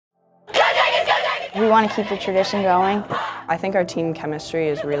We want to keep the tradition going. I think our team chemistry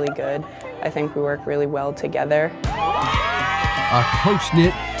is really good. I think we work really well together. A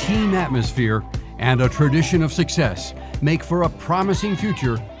close-knit team atmosphere and a tradition of success make for a promising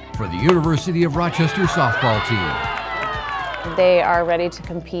future for the University of Rochester softball team. They are ready to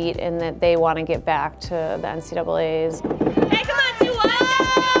compete and that they want to get back to the NCAAs. Hey, come on, Tucson!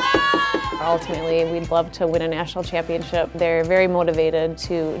 Ultimately, we'd love to win a national championship. They're very motivated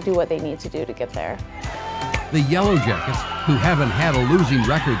to do what they need to do to get there. The Yellowjackets, who haven't had a losing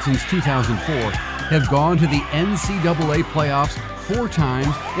record since 2004, have gone to the NCAA playoffs 4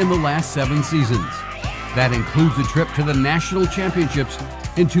 times in the last 7 seasons. That includes a trip to the national championships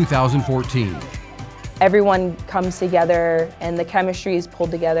in 2014. Everyone comes together and the chemistry is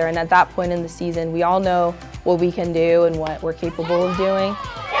pulled together, and at that point in the season we all know what we can do and what we're capable of doing.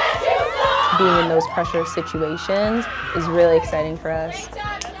 Being in those pressure situations is really exciting for us.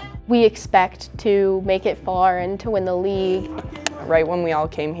 We expect to make it far and to win the league. Right when we all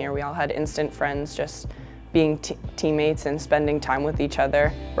came here, we all had instant friends, just being teammates and spending time with each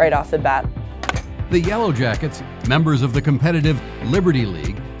other right off the bat. The Yellowjackets, members of the competitive Liberty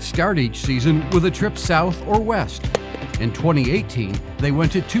League, start each season with a trip south or west. In 2018, they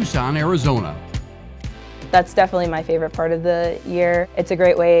went to Tucson, Arizona. That's definitely my favorite part of the year. It's a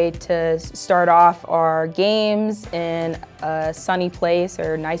great way to start off our games in a sunny place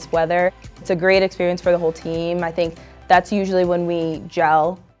or nice weather. It's a great experience for the whole team. I think that's usually when we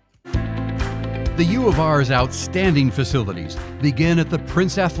gel. The U of R's outstanding facilities begin at the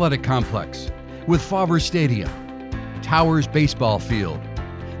Prince Athletic Complex with Favre Stadium, Towers Baseball Field,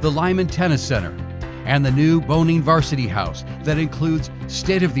 the Lyman Tennis Center, and the new Boning Varsity House that includes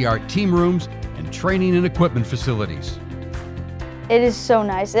state-of-the-art team rooms and training and equipment facilities. It is so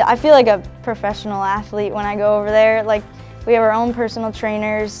nice. I feel like a professional athlete when I go over there. Like, we have our own personal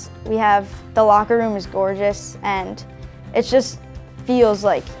trainers. The locker room is gorgeous, and it just feels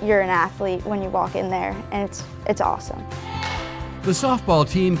like you're an athlete when you walk in there, and it's awesome. The softball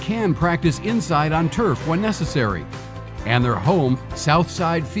team can practice inside on turf when necessary, and their home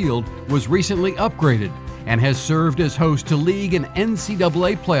Southside Field was recently upgraded and has served as host to league and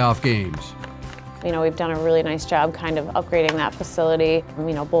NCAA playoff games. You know, we've done a really nice job kind of upgrading that facility.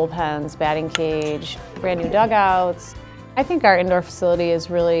 You know, bullpens, batting cage, brand new dugouts. I think our indoor facility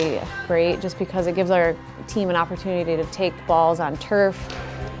is really great just because it gives our team an opportunity to take balls on turf.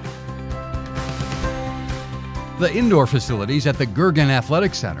 The indoor facilities at the Gergen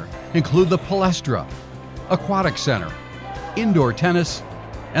Athletic Center include the Palestra, Aquatic Center, indoor tennis,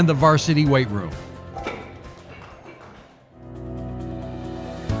 and the varsity weight room.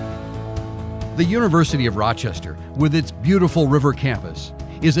 The University of Rochester, with its beautiful river campus,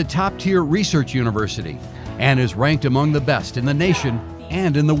 is a top-tier research university and is ranked among the best in the nation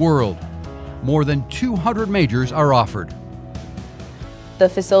and in the world. More than 200 majors are offered. The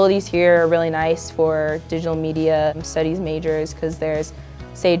facilities here are really nice for digital media studies majors because there's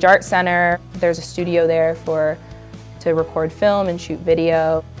Sage Art Center, there's a studio there to record film and shoot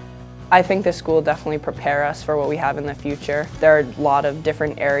video. I think this school will definitely prepare us for what we have in the future. There are a lot of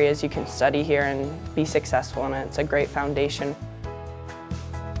different areas you can study here and be successful in it. It's a great foundation.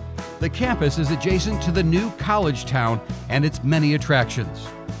 The campus is adjacent to the new college town and its many attractions.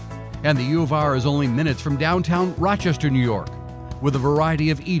 And the U of R is only minutes from downtown Rochester, New York, with a variety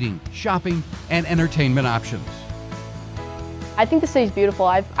of eating, shopping, and entertainment options. I think the city's beautiful.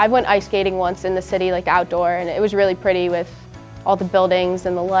 I went ice skating once in the city, like outdoor, and it was really pretty with all the buildings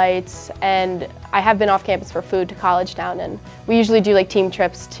and the lights. And I have been off campus for food to College Town, and we usually do like team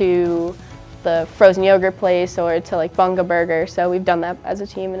trips to the frozen yogurt place or to like Bunga Burger. So we've done that as a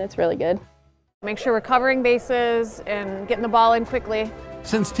team, and it's really good. Make sure we're covering bases and getting the ball in quickly.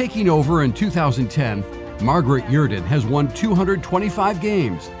 Since taking over in 2010, Margaret Yurden has won 225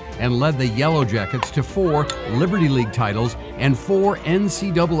 games and led the Yellowjackets to 4 Liberty League titles and 4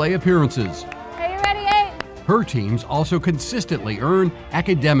 NCAA appearances. Are you ready, 8? Her teams also consistently earn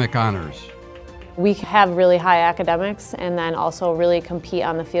academic honors. We have really high academics and then also really compete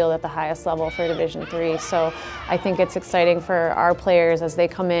on the field at the highest level for Division III. So I think it's exciting for our players as they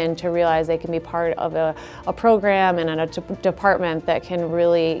come in to realize they can be part of a program and a department that can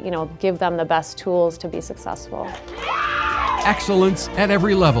really, give them the best tools to be successful. Excellence at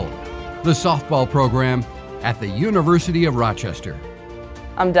every level. The softball program at the University of Rochester.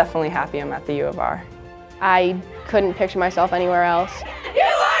 I'm definitely happy I'm at the U of R. I couldn't picture myself anywhere else.